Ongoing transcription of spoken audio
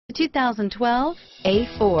2012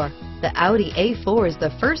 A4. The Audi A4 is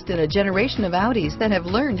the first in a generation of Audis that have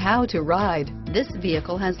learned how to ride. This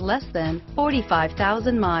vehicle has less than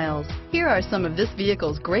 45,000 miles. Here are some of this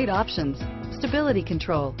vehicle's great options: stability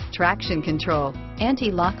control, traction control,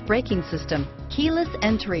 anti-lock braking system, keyless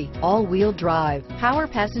entry, all-wheel drive, power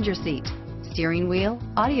passenger seat, steering wheel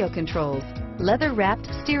audio controls, leather-wrapped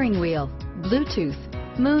steering wheel, Bluetooth,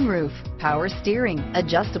 moonroof, power steering,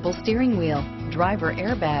 adjustable steering wheel, driver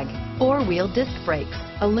airbag, four-wheel disc brakes,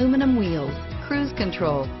 aluminum wheels, cruise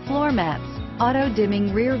control, floor mats,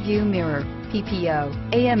 auto-dimming rear view mirror,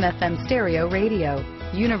 PPO, AM/FM stereo radio,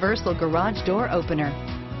 universal garage door opener.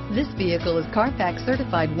 This vehicle is Carfax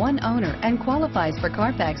certified one owner and qualifies for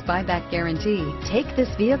Carfax buyback guarantee. Take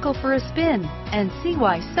this vehicle for a spin and see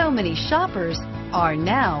why so many shoppers are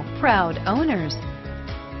now proud owners.